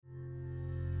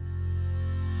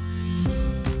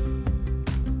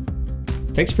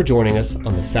Thanks for joining us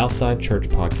on the Southside Church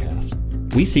podcast.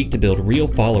 We seek to build real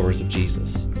followers of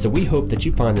Jesus, so we hope that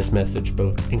you find this message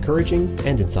both encouraging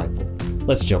and insightful.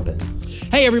 Let's jump in.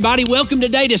 Hey everybody, welcome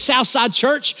today to Southside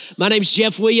Church. My name's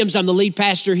Jeff Williams. I'm the lead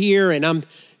pastor here, and I'm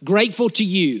grateful to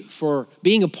you for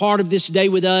being a part of this day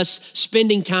with us,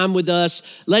 spending time with us,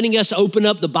 letting us open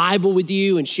up the Bible with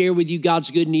you and share with you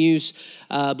God's good news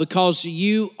because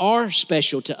you are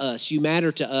special to us. You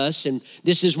matter to us, and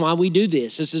this is why we do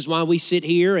this. This is why we sit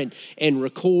here and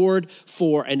record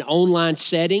for an online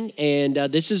setting, and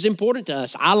this is important to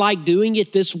us. I like doing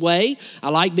it this way. I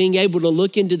like being able to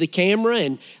look into the camera,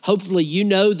 and hopefully you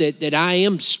know that I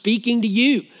am speaking to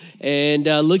you and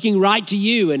looking right to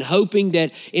you and hoping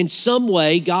that in some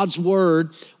way God's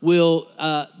word will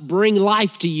bring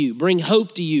life to you, bring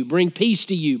hope to you, bring peace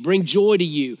to you, bring joy to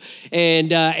you,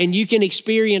 and you can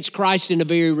experience Christ in a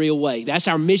very real way. That's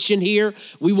our mission here.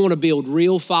 We want to build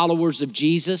real followers of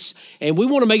Jesus, and we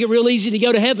want to make it real easy to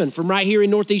go to heaven from right here in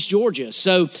Northeast Georgia.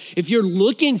 So if you're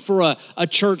looking for a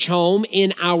church home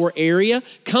in our area,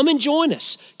 come and join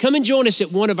us. Come and join us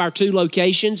at one of our two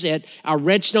locations, at our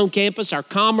Redstone campus, our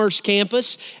Commerce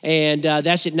campus, and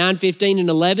that's at 9:15 and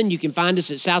 11. You can find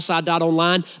us at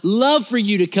southside.online. Love for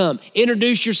you to come.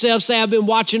 Introduce yourself, say, I've been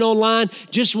watching online,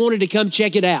 just wanted to come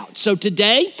check it out. So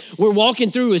today, we're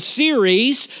walking through a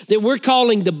series that we're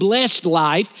calling The Blessed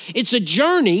Life. It's a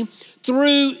journey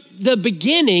through the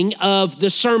beginning of the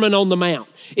Sermon on the Mount.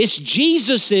 It's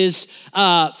Jesus's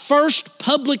first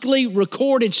publicly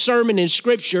recorded sermon in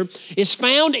Scripture. It's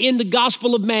found in the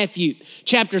Gospel of Matthew,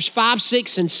 chapters 5,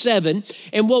 6, and 7.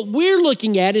 And what we're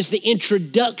looking at is the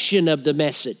introduction of the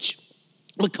message,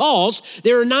 because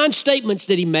there are 9 statements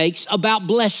that he makes about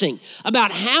blessing,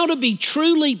 about how to be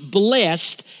truly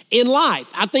blessed in life.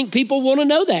 I think people want to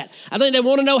know that. I think they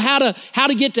want to know how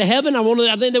to get to heaven.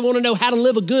 I think they want to know how to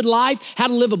live a good life, how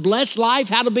to live a blessed life,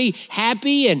 how to be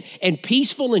happy and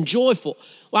peaceful and joyful.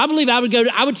 Well, I believe I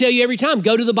would tell you every time,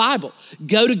 go to the Bible,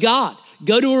 go to God.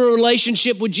 Go to a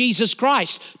relationship with Jesus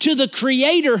Christ, to the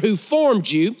Creator who formed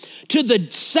you, to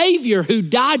the Savior who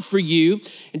died for you,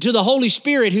 and to the Holy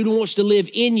Spirit who wants to live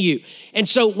in you. And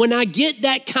so when I get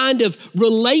that kind of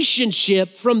relationship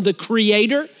from the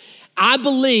Creator, I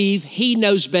believe He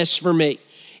knows best for me.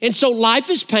 And so life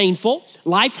is painful,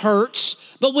 life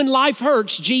hurts, but when life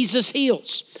hurts, Jesus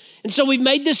heals. And so we've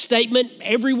made this statement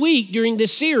every week during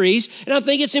this series, and I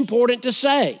think it's important to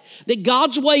say that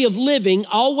God's way of living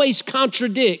always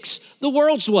contradicts the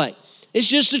world's way. It's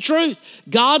just the truth.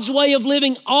 God's way of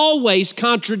living always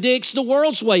contradicts the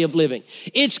world's way of living.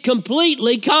 It's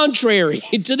completely contrary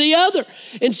to the other.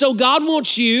 And so God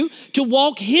wants you to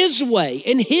walk His way,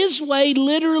 and His way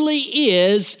literally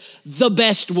is the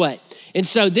best way. And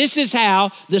so this is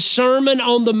how the Sermon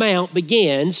on the Mount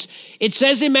begins. It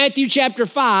says in Matthew chapter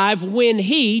 5, when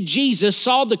Jesus,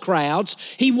 saw the crowds,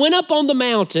 he went up on the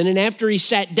mountain, and after he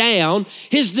sat down,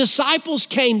 his disciples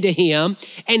came to him,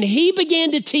 and he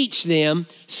began to teach them,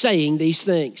 saying these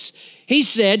things. He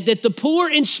said that the poor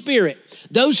in spirit,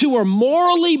 those who are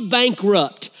morally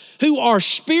bankrupt, who are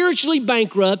spiritually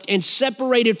bankrupt and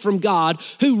separated from God,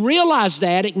 who realize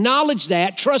that, acknowledge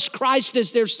that, trust Christ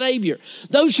as their Savior.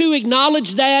 Those who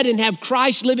acknowledge that and have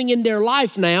Christ living in their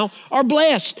life now are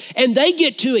blessed, and they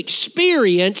get to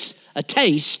experience a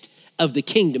taste of the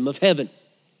kingdom of heaven.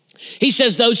 He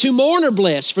says those who mourn are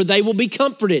blessed, for they will be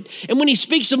comforted. And when he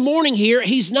speaks of mourning here,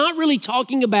 he's not really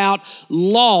talking about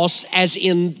loss as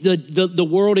in the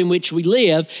world in which we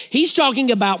live. He's talking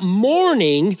about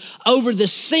mourning over the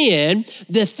sin,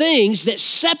 the things that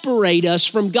separate us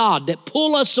from God, that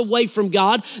pull us away from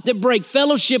God, that break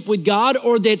fellowship with God,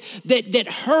 or that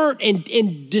hurt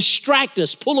and distract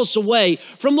us, pull us away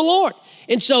from the Lord.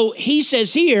 And so he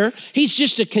says here, he's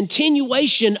just a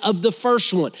continuation of the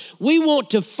first one. We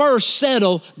want to first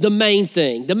settle the main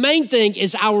thing. The main thing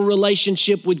is our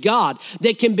relationship with God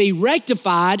that can be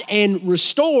rectified and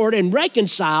restored and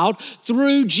reconciled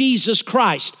through Jesus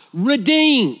Christ,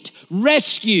 redeemed,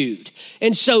 rescued.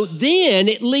 And so then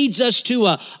it leads us to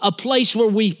a place where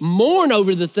we mourn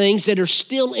over the things that are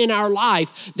still in our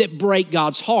life that break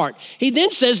God's heart. He then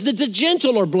says that the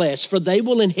gentle are blessed, for they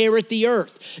will inherit the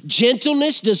earth.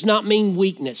 Gentleness does not mean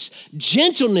weakness.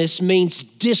 Gentleness means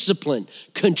discipline,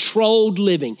 controlled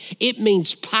living. It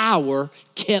means power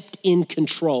kept in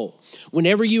control.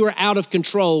 Whenever you are out of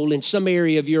control in some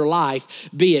area of your life,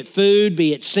 be it food,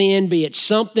 be it sin, be it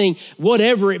something,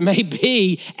 whatever it may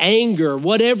be, anger,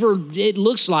 whatever it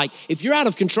looks like, if you're out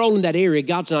of control in that area,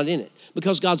 God's not in it,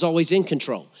 because God's always in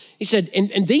control. He said,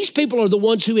 and these people are the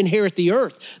ones who inherit the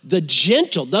earth. The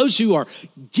gentle, those who are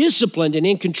disciplined and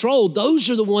in control, those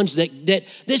are the ones that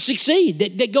succeed,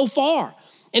 that go far.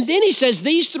 And then he says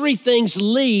these three things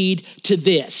lead to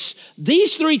this.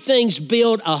 These three things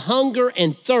build a hunger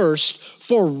and thirst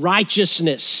for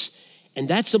righteousness. And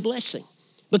that's a blessing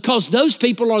because those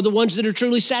people are the ones that are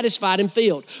truly satisfied and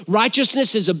filled.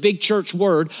 Righteousness is a big church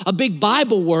word, a big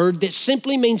Bible word that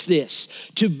simply means this: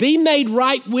 to be made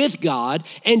right with God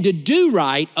and to do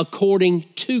right according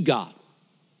to God.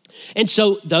 And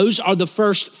so those are the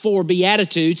first four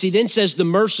Beatitudes. He then says the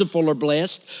merciful are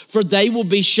blessed, for they will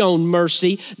be shown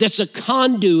mercy. That's a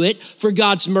conduit for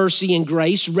God's mercy and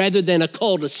grace rather than a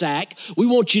cul-de-sac. We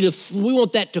want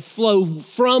that to flow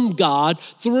from God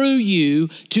through you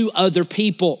to other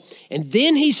people. And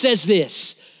then he says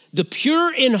this: the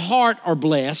pure in heart are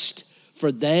blessed,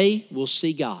 for they will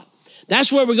see God.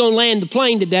 That's where we're going to land the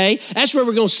plane today. That's where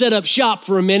we're going to set up shop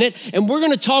for a minute. And we're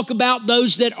going to talk about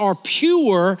those that are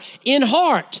pure in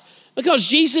heart. Because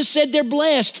Jesus said they're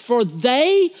blessed, for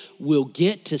they will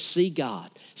get to see God.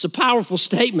 It's a powerful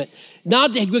statement.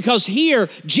 Not because here,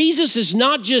 Jesus is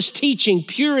not just teaching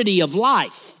purity of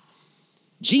life.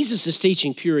 Jesus is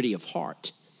teaching purity of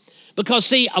heart. Because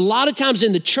see, a lot of times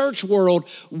in the church world,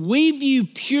 we view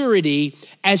purity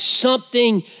as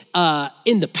something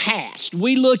in the past.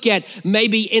 We look at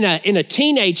maybe in a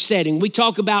teenage setting, we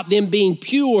talk about them being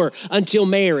pure until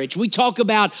marriage. We talk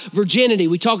about virginity.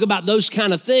 We talk about those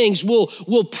kind of things.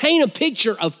 We'll paint a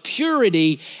picture of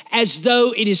purity as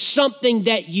though it is something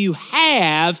that you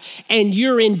have and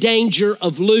you're in danger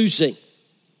of losing.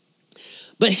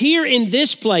 But here in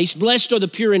this place, blessed are the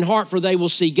pure in heart, for they will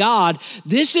see God.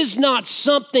 This is not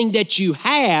something that you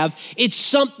have, it's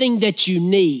something that you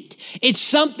need. It's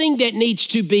something that needs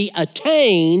to be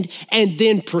attained and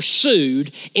then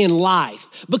pursued in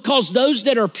life. Because those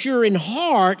that are pure in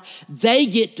heart, they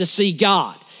get to see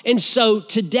God. And so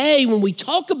today, when we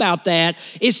talk about that,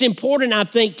 it's important, I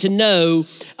think, to know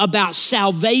about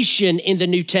salvation in the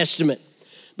New Testament.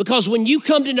 Because when you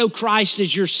come to know Christ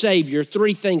as your Savior,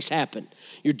 three things happen.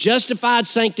 You're justified,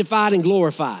 sanctified, and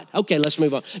glorified. Okay, let's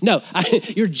move on. No,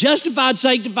 you're justified,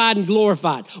 sanctified, and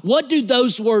glorified. What do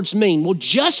those words mean? Well,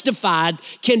 justified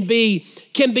can be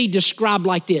described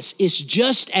like this: it's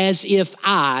just as if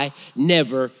I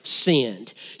never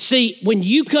sinned. See, when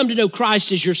you come to know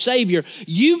Christ as your Savior,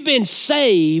 you've been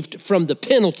saved from the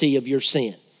penalty of your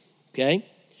sin, okay?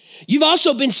 You've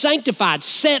also been sanctified,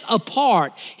 set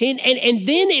apart, and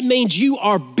then it means you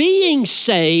are being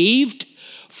saved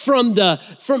from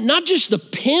not just the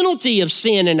penalty of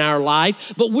sin in our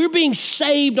life, but we're being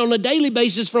saved on a daily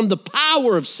basis from the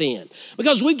power of sin,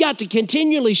 because we've got to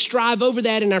continually strive over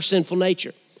that in our sinful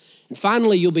nature. And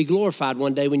finally, you'll be glorified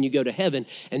one day when you go to heaven,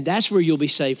 and that's where you'll be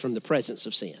saved from the presence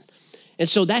of sin. And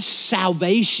so that's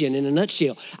salvation in a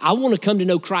nutshell. I want to come to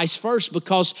know Christ first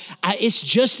because it's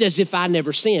just as if I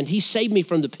never sinned. He saved me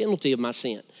from the penalty of my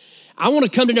sin. I want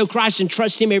to come to know Christ and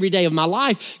trust him every day of my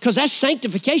life because that's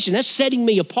sanctification. That's setting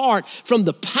me apart from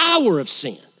the power of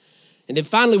sin. And then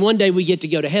finally, one day we get to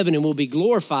go to heaven and we'll be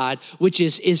glorified, which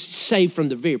is saved from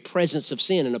the very presence of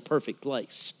sin in a perfect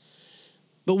place.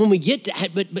 But when we get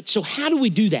to, so how do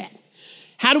we do that?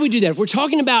 How do we do that? If we're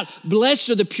talking about blessed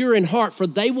are the pure in heart, for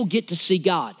they will get to see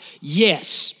God.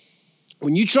 Yes,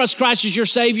 when you trust Christ as your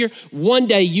Savior, one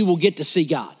day you will get to see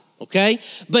God. Okay?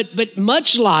 But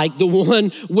much like the one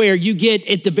where you get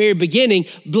at the very beginning,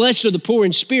 blessed are the poor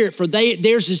in spirit, for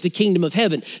theirs is the kingdom of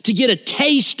heaven. To get a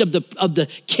taste of the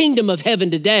kingdom of heaven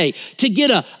today, to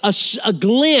get a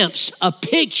glimpse, a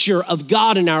picture of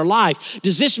God in our life.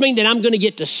 Does this mean that I'm going to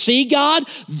get to see God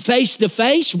face to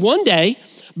face one day?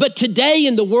 But today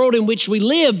in the world in which we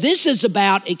live, this is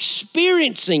about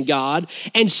experiencing God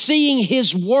and seeing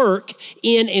his work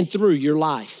in and through your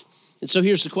life. And so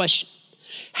here's the question.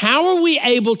 How are we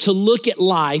able to look at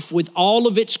life with all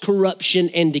of its corruption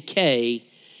and decay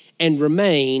and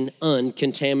remain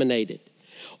uncontaminated?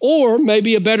 Or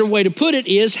maybe a better way to put it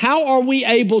is, how are we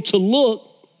able to look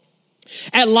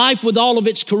at life with all of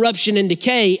its corruption and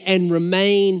decay and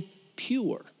remain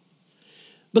pure?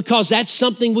 Because that's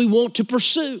something we want to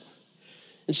pursue.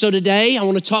 And so today I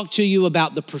want to talk to you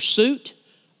about the pursuit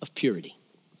of purity.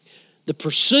 The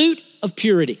pursuit of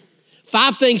purity.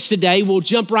 5 things today. We'll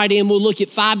jump right in. We'll look at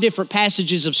 5 different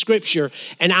passages of Scripture.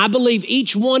 And I believe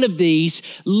each one of these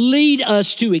lead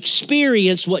us to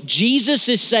experience what Jesus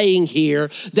is saying here,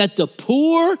 that the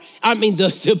pure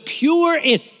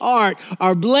in heart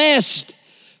are blessed,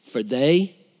 for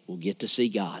they will get to see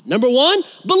God. Number 1,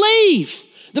 believe.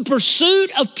 The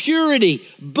pursuit of purity,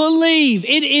 believe.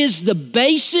 It is the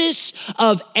basis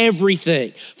of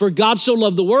everything. For God so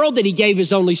loved the world that he gave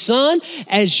his only son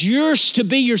as yours to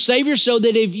be your Savior, so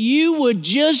that if you would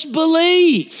just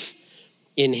believe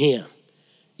in him,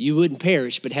 you wouldn't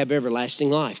perish but have everlasting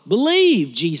life.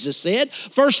 Believe, Jesus said.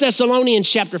 1 Thessalonians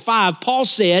chapter 5, Paul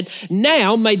said,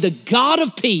 now may the God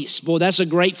of peace, boy, that's a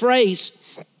great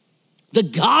phrase, the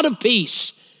God of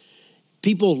peace.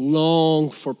 People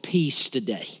long for peace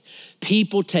today.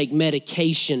 People take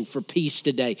medication for peace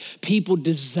today. People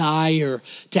desire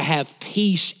to have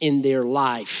peace in their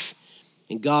life,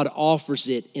 and God offers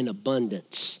it in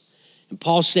abundance. And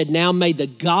Paul said, now may the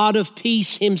God of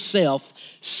peace himself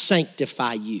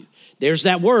sanctify you. There's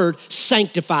that word,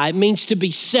 sanctify. It means to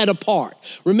be set apart.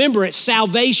 Remember, at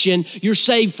salvation, you're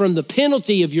saved from the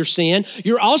penalty of your sin.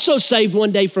 You're also saved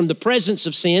one day from the presence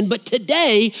of sin. But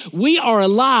today, we are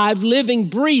alive, living,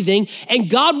 breathing, and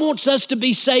God wants us to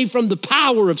be saved from the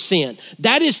power of sin.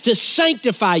 That is to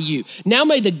sanctify you. Now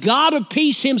may the God of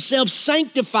peace himself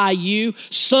sanctify you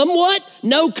somewhat?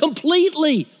 No,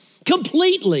 completely.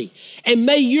 Completely. And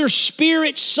may your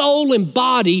spirit, soul, and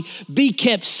body be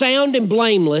kept sound and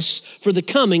blameless for the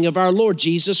coming of our Lord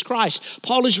Jesus Christ.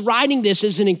 Paul is writing this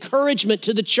as an encouragement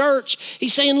to the church.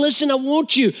 He's saying, listen, I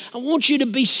want you to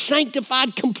be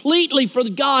sanctified completely for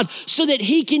God so that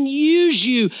he can use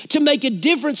you to make a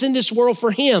difference in this world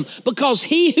for him, because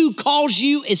he who calls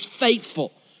you is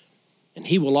faithful and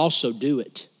he will also do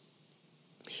it.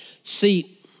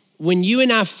 See, when you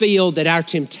and I feel that our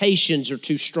temptations are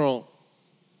too strong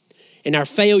and our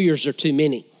failures are too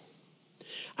many,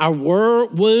 our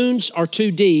wounds are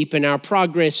too deep and our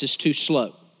progress is too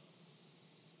slow.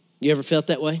 You ever felt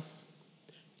that way?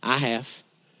 I have.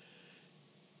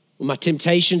 When my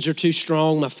temptations are too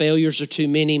strong, my failures are too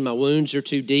many, my wounds are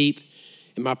too deep,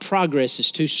 and my progress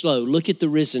is too slow, look at the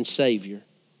risen Savior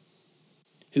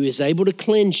who is able to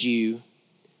cleanse you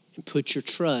and put your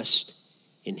trust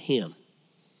in him.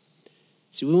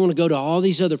 See, we want to go to all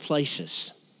these other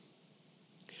places,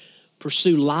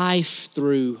 pursue life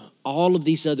through all of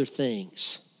these other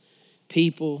things,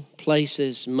 people,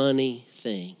 places, money,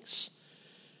 things.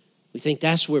 We think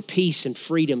that's where peace and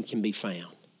freedom can be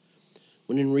found,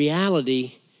 when in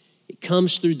reality, it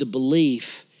comes through the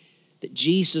belief that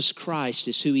Jesus Christ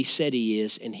is who he said he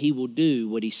is, and he will do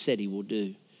what he said he will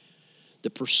do. The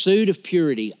pursuit of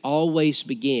purity always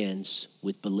begins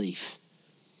with belief.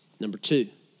 Number 2,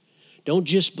 don't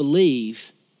just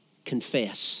believe,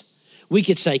 confess. We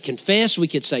could say confess, we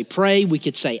could say pray, we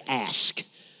could say ask.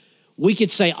 We could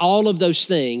say all of those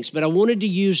things, but I wanted to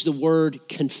use the word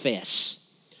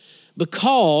confess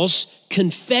because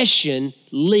confession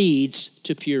leads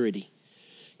to purity.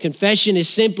 Confession is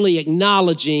simply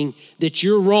acknowledging that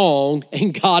you're wrong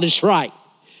and God is right.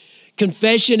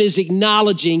 Confession is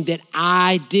acknowledging that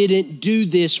I didn't do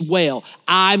this well.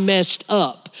 I messed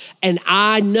up. And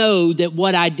I know that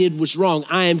what I did was wrong.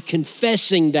 I am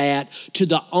confessing that to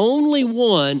the only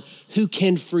one who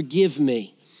can forgive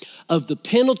me of the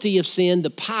penalty of sin, the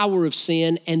power of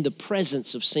sin, and the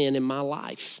presence of sin in my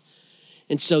life.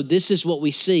 And so this is what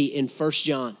we see in 1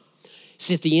 John.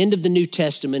 It's at the end of the New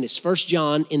Testament. It's 1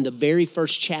 John in the very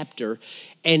first chapter.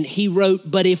 And he wrote,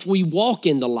 but if we walk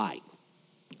in the light,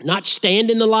 not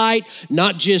stand in the light,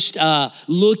 not just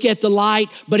look at the light,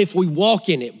 but if we walk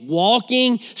in it.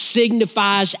 Walking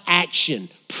signifies action,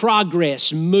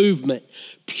 progress, movement.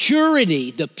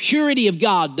 Purity, the purity of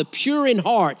God, the pure in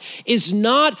heart, is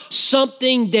not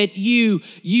something that you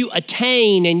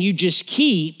attain and you just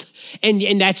keep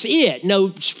and that's it. No,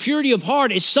 purity of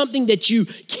heart is something that you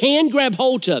can grab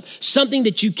hold of, something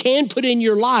that you can put in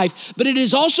your life, but it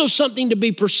is also something to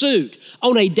be pursued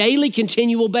on a daily,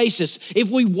 continual basis. If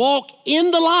we walk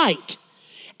in the light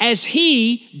as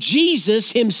he,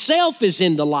 Jesus himself, is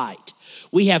in the light,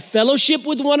 we have fellowship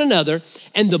with one another,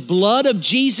 and the blood of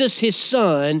Jesus, his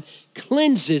son,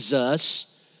 cleanses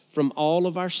us from all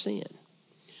of our sin.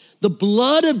 The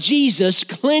blood of Jesus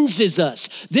cleanses us.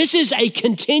 This is a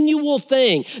continual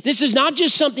thing. This is not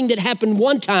just something that happened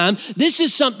one time. This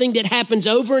is something that happens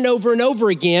over and over and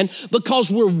over again because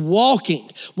we're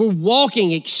walking,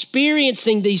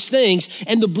 experiencing these things,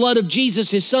 and the blood of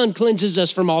Jesus, his son, cleanses us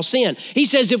from all sin. He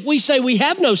says, if we say we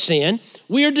have no sin,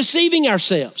 we are deceiving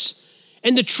ourselves,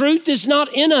 and the truth is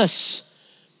not in us.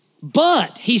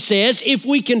 But, he says, if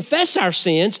we confess our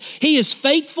sins, he is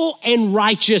faithful and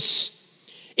righteous.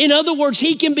 In other words,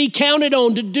 he can be counted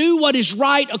on to do what is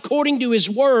right according to his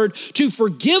word, to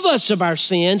forgive us of our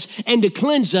sins and to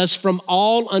cleanse us from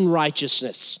all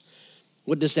unrighteousness.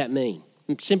 What does that mean?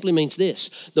 It simply means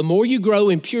this: the more you grow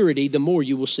in purity, the more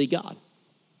you will see God.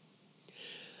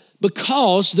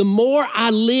 Because the more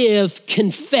I live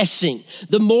confessing,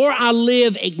 the more I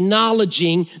live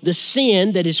acknowledging the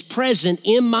sin that is present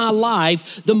in my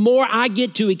life, the more I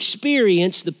get to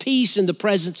experience the peace and the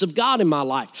presence of God in my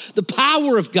life, the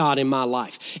power of God in my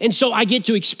life. And so I get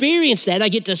to experience that, I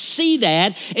get to see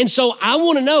that. And so I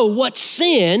want to know what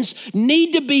sins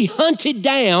need to be hunted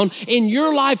down in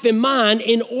your life and mine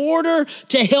in order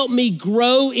to help me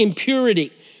grow in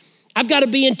purity. I've got to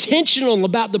be intentional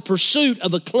about the pursuit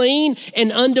of a clean and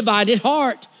undivided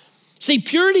heart. See,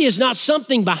 purity is not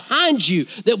something behind you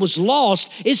that was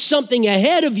lost. It's something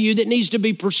ahead of you that needs to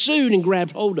be pursued and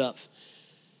grabbed hold of.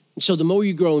 And so the more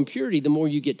you grow in purity, the more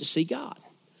you get to see God.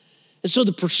 And so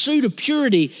the pursuit of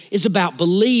purity is about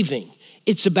believing.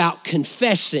 It's about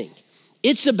confessing.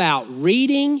 It's about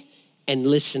reading and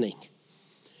listening.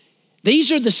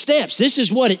 These are the steps. This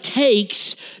is what it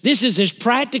takes. This is as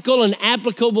practical and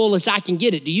applicable as I can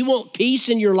get it. Do you want peace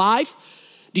in your life?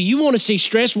 Do you want to see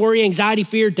stress, worry, anxiety,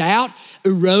 fear, doubt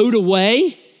erode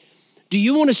away? Do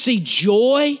you want to see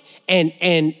joy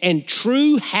and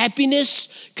true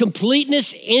happiness,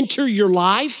 completeness enter your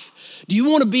life? Do you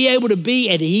want to be able to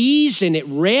be at ease and at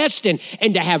rest and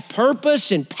to have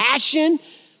purpose and passion?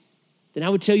 Then I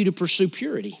would tell you to pursue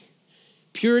purity.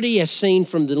 Purity as seen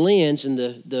from the lens and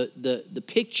the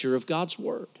picture of God's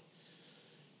word.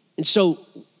 And so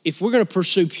if we're going to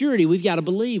pursue purity, we've got to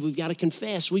believe, we've got to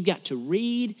confess, we've got to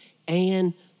read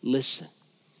and listen.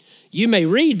 You may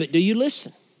read, but do you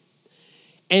listen?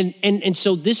 And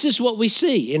so this is what we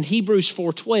see in Hebrews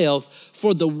 4:12.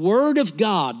 For the word of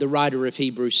God, the writer of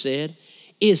Hebrews said,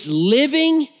 is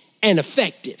living and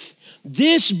effective.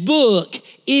 This book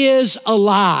is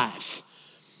alive.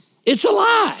 It's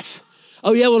alive.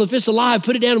 Oh yeah, well, if it's alive,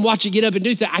 put it down and watch it get up and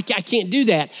do things. I can't do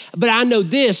that. But I know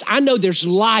this. I know there's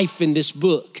life in this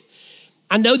book.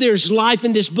 I know there's life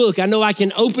in this book. I know I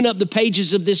can open up the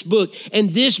pages of this book,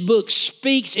 and this book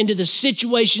speaks into the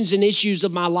situations and issues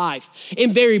of my life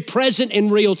in very present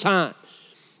and real time.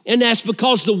 And that's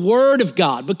because the Word of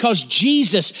God, because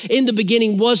Jesus in the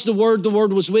beginning was the Word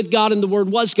was with God, and the Word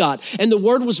was God. And the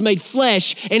Word was made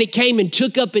flesh, and it came and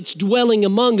took up its dwelling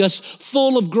among us,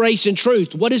 full of grace and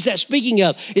truth. What is that speaking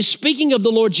of? It's speaking of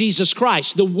the Lord Jesus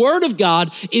Christ. The Word of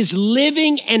God is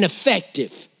living and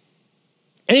effective.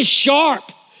 And it's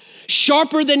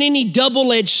sharper than any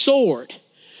double-edged sword.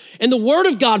 And the Word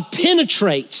of God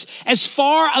penetrates as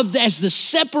far as the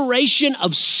separation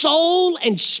of soul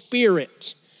and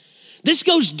spirit. This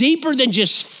goes deeper than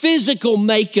just physical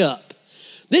makeup.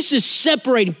 This is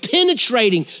separating,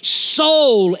 penetrating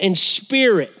soul and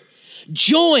spirit,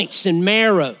 joints and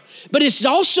marrow. But it's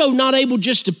also not able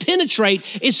just to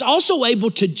penetrate, it's also able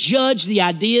to judge the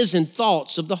ideas and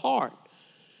thoughts of the heart.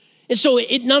 And so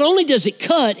it not only does it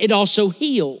cut, it also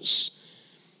heals.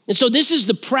 And so this is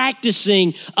the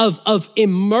practicing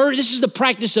this is the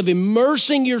practice of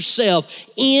immersing yourself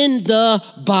in the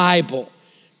Bible.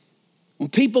 When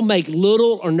people make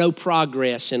little or no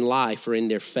progress in life or in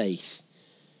their faith,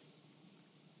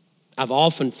 I've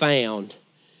often found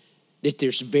that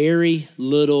there's very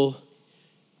little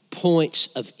points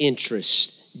of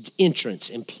entrance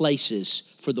and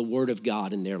places for the Word of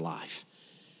God in their life.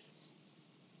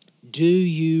 Do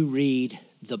you read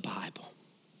the Bible?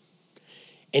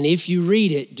 And if you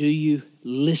read it, do you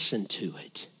listen to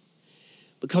it?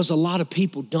 Because a lot of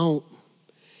people don't.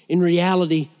 In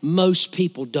reality, most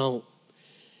people don't.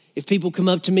 If people come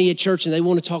up to me at church and they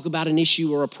want to talk about an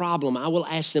issue or a problem, I will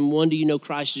ask them, one, do you know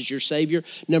Christ as your Savior?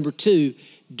 Number two,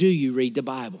 do you read the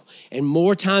Bible? And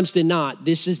more times than not,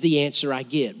 this is the answer I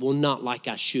get. Well, not like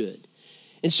I should.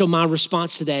 And so my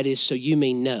response to that is, so you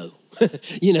mean no?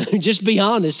 Just be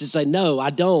honest and say, no, I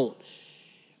don't.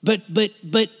 But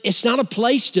it's not a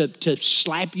place to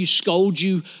slap you, scold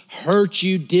you, hurt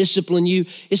you, discipline you.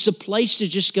 It's a place to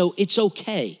just go, it's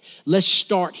okay. Let's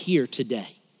start here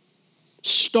today.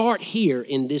 Start here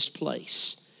in this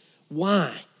place.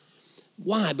 Why?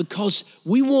 Why? Because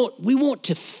we want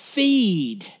to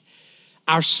feed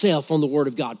ourselves on the Word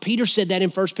of God. Peter said that in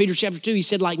 1 Peter chapter 2. He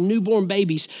said, like newborn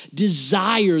babies,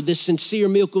 desire the sincere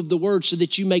milk of the Word so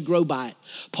that you may grow by it.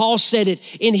 Paul said it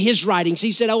in his writings.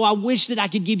 He said, I wish that I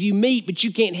could give you meat, but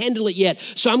you can't handle it yet.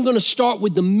 So I'm going to start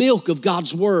with the milk of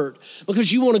God's Word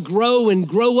because you want to grow and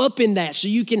grow up in that so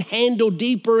you can handle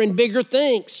deeper and bigger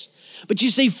things. But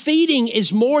you see, feeding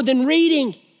is more than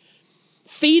reading.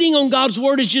 Feeding on God's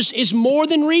Word is more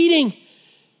than reading.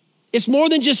 It's more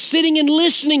than just sitting and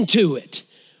listening to it.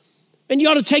 And you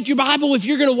ought to take your Bible, if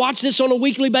you're going to watch this on a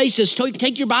weekly basis,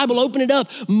 take your Bible, open it up,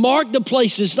 mark the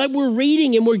places that we're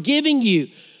reading and we're giving you.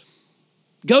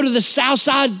 Go to the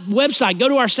Southside website, go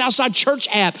to our Southside Church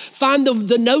app, find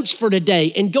the notes for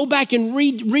today and go back and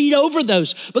read over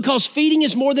those, because feeding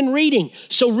is more than reading.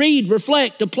 So read,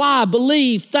 reflect, apply,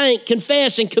 believe, thank,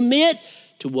 confess, and commit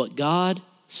to what God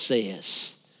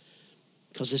says,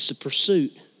 because it's the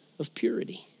pursuit of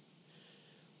purity.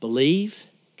 Believe,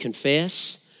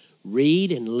 confess,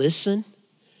 read, and listen.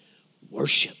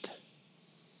 Worship.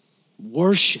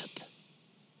 Worship.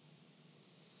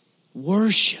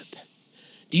 Worship.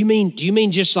 Do you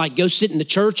mean just like go sit in the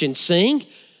church and sing?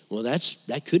 Well,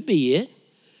 that could be it.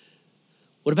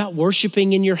 What about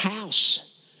worshiping in your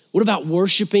house? What about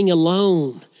worshiping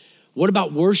alone? What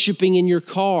about worshiping in your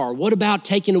car? What about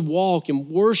taking a walk and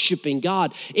worshiping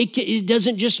God? It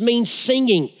doesn't just mean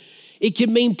singing. It could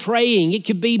mean praying. It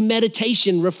could be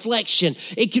meditation, reflection.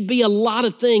 It could be a lot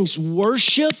of things.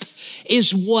 Worship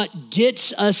is what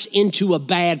gets us into a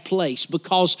bad place,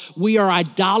 because we are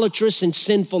idolatrous and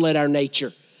sinful at our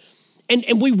nature.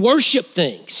 And we worship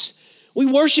things. We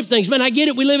worship things. Man, I get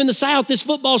it. We live in the South this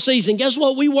football season. Guess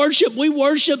what? We worship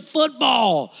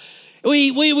football.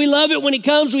 We love it when it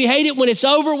comes. We hate it when it's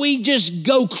over. We just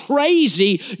go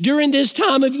crazy during this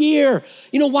time of year.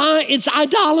 You know why? It's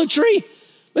idolatry.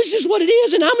 That's just what it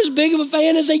is. And I'm as big of a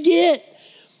fan as they get.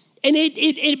 And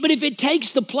but if it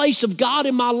takes the place of God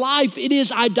in my life, it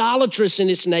is idolatrous in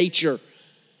its nature.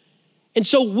 And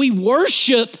so we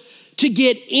worship to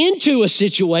get into a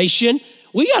situation.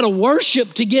 We got to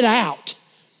worship to get out.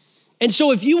 And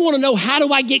so if you want to know, how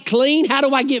do I get clean? How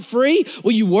do I get free?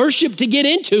 Well, you worship to get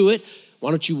into it.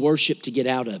 Why don't you worship to get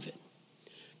out of it?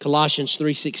 Colossians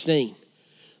 3:16.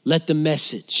 Let the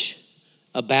message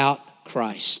about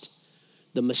Christ,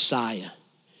 the Messiah,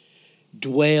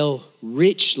 dwell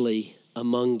richly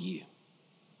among you.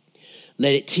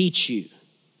 Let it teach you.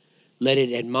 Let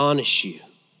it admonish you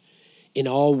in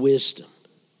all wisdom.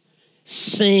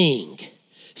 Sing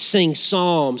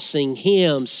psalms, sing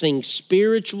hymns, sing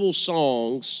spiritual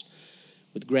songs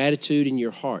with gratitude in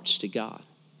your hearts to God.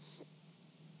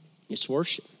 It's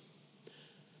worship.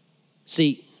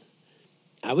 See,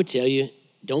 I would tell you,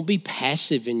 don't be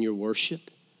passive in your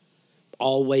worship,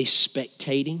 always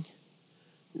spectating.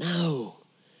 No,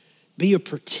 be a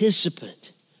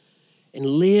participant and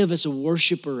live as a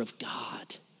worshiper of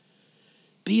God.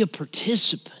 Be a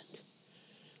participant.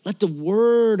 Let the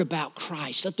word about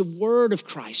Christ, let the word of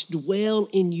Christ dwell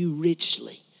in you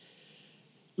richly.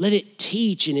 Let it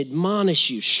teach and admonish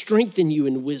you, strengthen you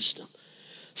in wisdom.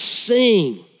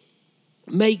 Sing,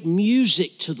 make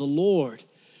music to the Lord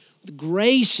with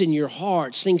grace in your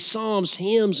heart. Sing psalms,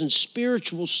 hymns, and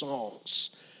spiritual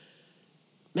songs.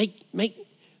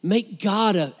 Make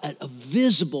God a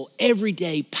visible,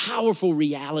 everyday, powerful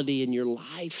reality in your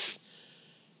life.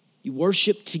 You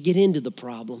worship to get into the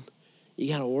problem.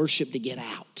 You got to worship to get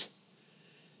out.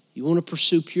 You want to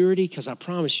pursue purity? Because I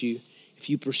promise you,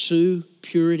 if you pursue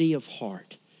purity of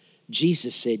heart,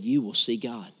 Jesus said you will see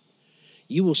God.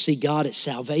 You will see God at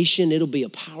salvation. It'll be a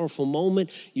powerful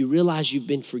moment. You realize you've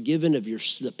been forgiven of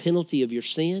the penalty of your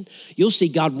sin. You'll see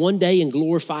God one day in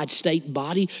glorified state and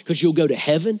body, because you'll go to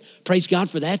heaven. Praise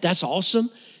God for that. That's awesome.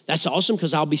 That's awesome,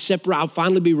 because I'll be separate. I'll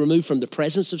finally be removed from the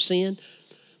presence of sin.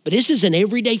 But this is an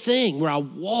everyday thing where I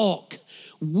walk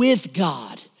with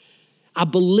God. I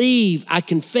believe, I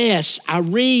confess, I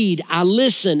read, I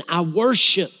listen, I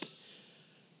worship,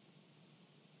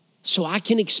 so I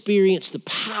can experience the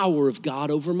power of God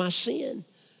over my sin.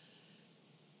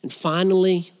 And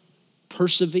finally,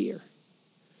 persevere.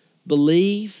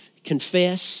 Believe,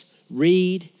 confess,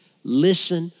 read,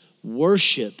 listen,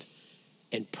 worship,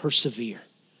 and persevere.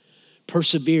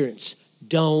 Perseverance.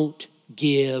 Don't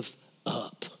give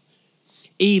up.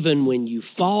 Even when you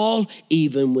fall,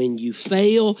 even when you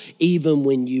fail, even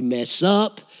when you mess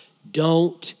up,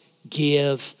 don't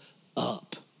give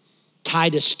up.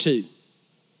 Titus 2.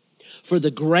 For the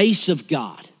grace of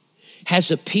God has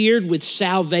appeared with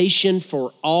salvation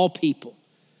for all people.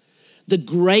 The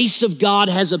grace of God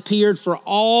has appeared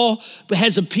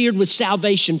with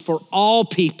salvation for all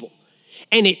people.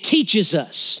 And it teaches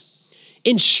us,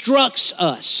 instructs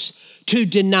us to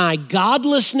deny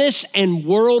godlessness and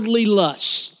worldly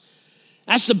lust.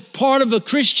 That's the part of a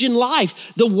Christian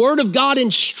life. The Word of God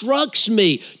instructs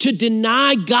me to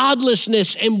deny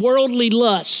godlessness and worldly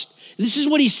lust. This is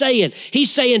what he's saying.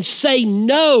 He's saying, say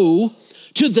no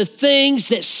to the things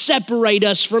that separate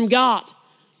us from God,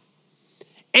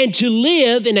 and to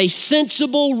live in a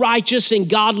sensible, righteous, and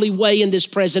godly way in this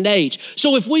present age.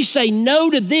 So if we say no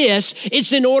to this,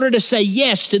 it's in order to say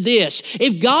yes to this.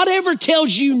 If God ever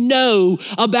tells you no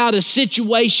about a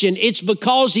situation, it's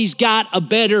because he's got a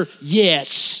better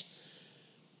yes.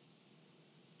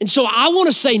 And so I want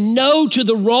to say no to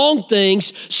the wrong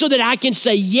things so that I can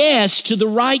say yes to the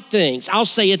right things. I'll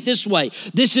say it this way.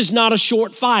 This is not a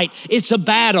short fight. It's a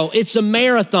battle. It's a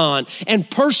marathon. And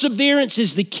perseverance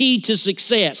is the key to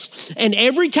success. And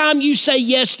every time you say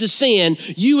yes to sin,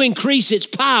 you increase its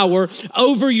power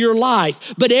over your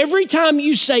life. But every time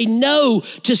you say no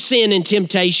to sin and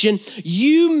temptation,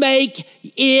 you make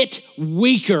it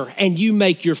weaker and you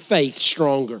make your faith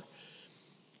stronger.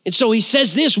 And so he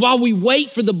says this, while we wait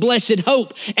for the blessed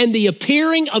hope and the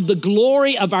appearing of the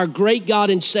glory of our great God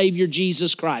and Savior,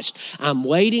 Jesus Christ. I'm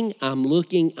waiting, I'm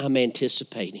looking, I'm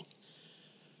anticipating.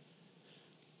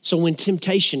 So when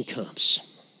temptation comes,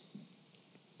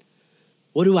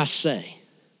 what do I say?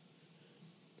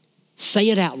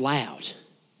 Say it out loud.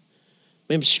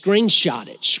 Maybe screenshot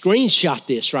it. Screenshot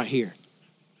this right here.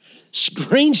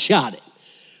 Screenshot it.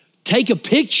 Take a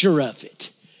picture of it.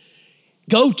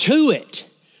 Go to it.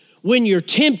 When you're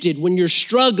tempted, when you're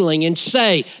struggling, and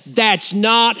say, that's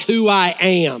not who I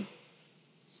am.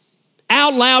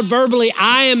 Out loud, verbally,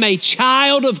 I am a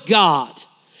child of God,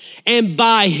 and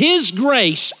by His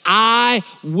grace, I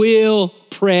will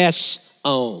press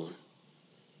on.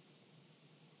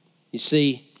 You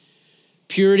see,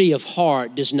 purity of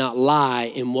heart does not lie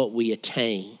in what we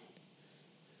attain.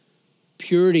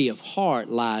 Purity of heart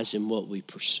lies in what we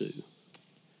pursue.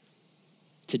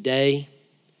 Today,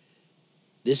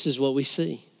 this is what we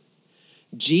see.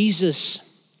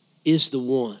 Jesus is the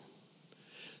one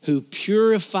who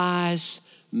purifies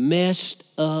messed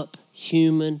up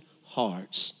human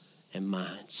hearts and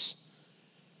minds.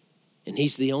 And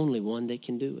He's the only one that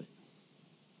can do it.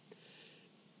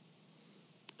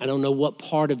 I don't know what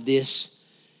part of this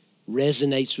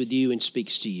resonates with you and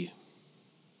speaks to you.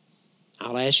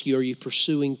 I'll ask you, are you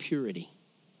pursuing purity?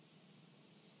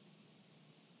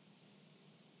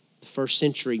 First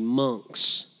century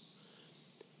monks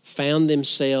found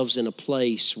themselves in a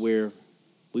place where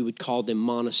we would call them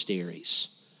monasteries.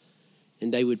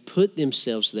 And they would put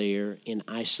themselves there in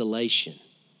isolation.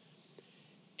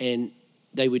 And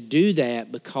they would do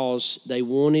that because they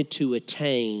wanted to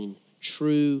attain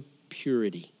true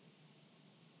purity.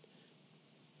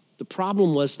 The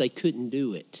problem was they couldn't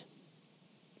do it.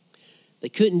 They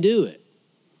couldn't do it.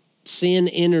 Sin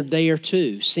entered there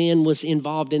too. Sin was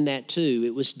involved in that too.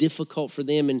 It was difficult for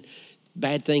them and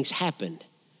bad things happened.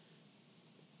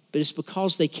 But it's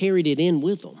because they carried it in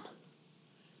with them.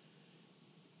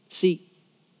 See,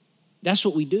 that's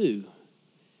what we do.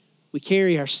 We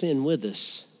carry our sin with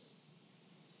us.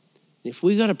 If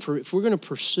we're going to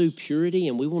pursue purity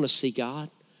and we want to see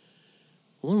God,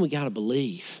 one, we got to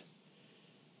believe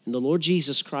in the Lord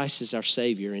Jesus Christ as our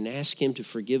Savior and ask Him to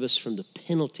forgive us from the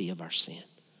penalty of our sin.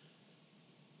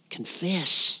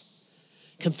 Confess.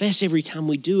 Confess every time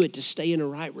we do it to stay in a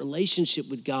right relationship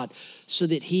with God so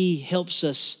that He helps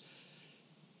us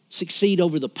succeed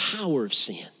over the power of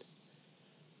sin.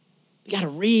 We got to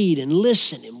read and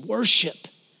listen and worship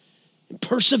and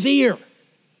persevere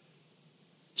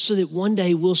so that one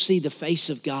day we'll see the face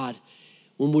of God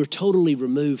when we're totally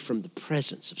removed from the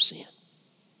presence of sin.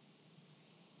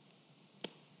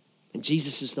 And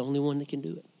Jesus is the only one that can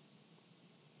do it.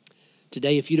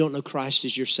 Today, if you don't know Christ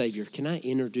as your Savior, can I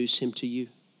introduce Him to you?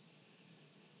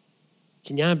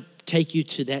 Can I take you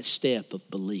to that step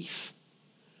of belief?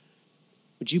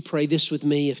 Would you pray this with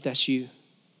me if that's you?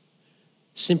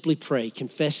 Simply pray.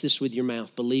 Confess this with your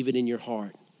mouth. Believe it in your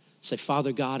heart. Say,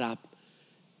 Father God,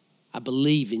 I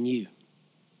believe in you.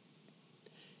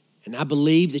 And I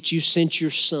believe that you sent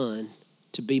your Son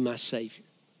to be my Savior.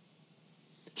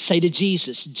 Say to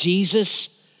Jesus,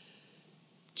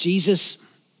 Jesus,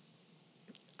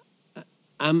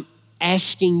 I'm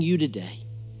asking you today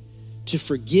to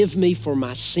forgive me for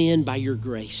my sin by your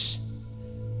grace.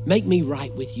 Make me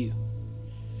right with you.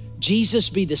 Jesus,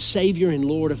 be the Savior and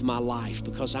Lord of my life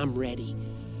because I'm ready.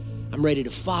 I'm ready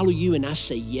to follow you and I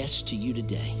say yes to you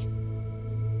today.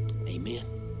 Amen.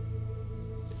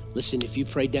 Listen, if you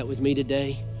prayed that with me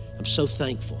today, I'm so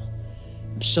thankful.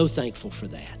 I'm so thankful for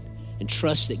that. And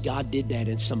trust that God did that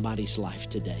in somebody's life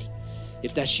today.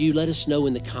 If that's you, let us know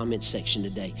in the comment section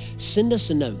today. Send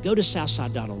us a note. Go to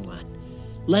southside.online.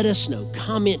 Let us know.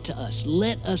 Comment to us.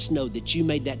 Let us know that you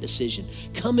made that decision.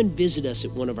 Come and visit us at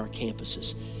one of our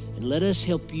campuses. And let us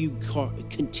help you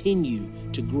continue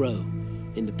to grow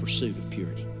in the pursuit of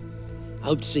purity. I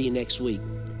hope to see you next week.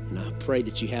 And I pray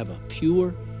that you have a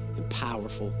pure and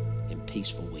powerful and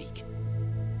peaceful week.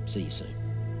 See you soon.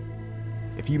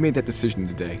 If you made that decision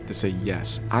today to say,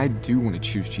 yes, I do want to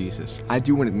choose Jesus, I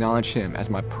do want to acknowledge Him as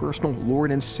my personal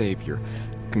Lord and Savior,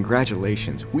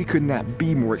 Congratulations, we could not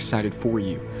be more excited for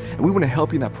you. And we want to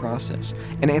help you in that process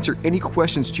and answer any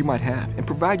questions that you might have and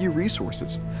provide you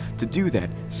resources. To do that,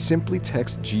 simply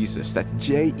text Jesus, that's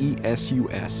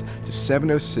JESUS, to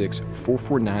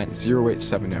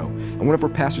 706-449-0870. And one of our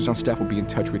pastors on staff will be in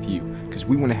touch with you because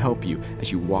we want to help you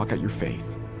as you walk out your faith.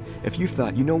 If you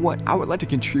thought, you know what, I would like to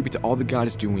contribute to all that God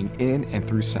is doing in and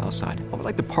through Southside, I would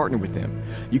like to partner with them,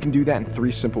 you can do that in 3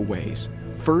 simple ways.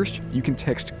 First, you can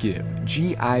text GIVE,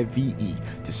 G-I-V-E,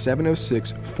 to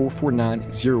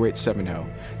 706-449-0870.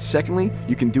 Secondly,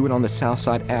 you can do it on the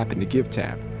Southside app in the Give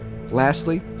tab.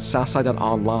 Lastly,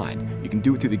 Southside.online. You can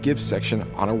do it through the Give section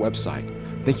on our website.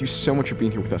 Thank you so much for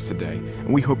being here with us today,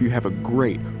 and we hope you have a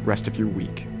great rest of your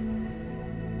week.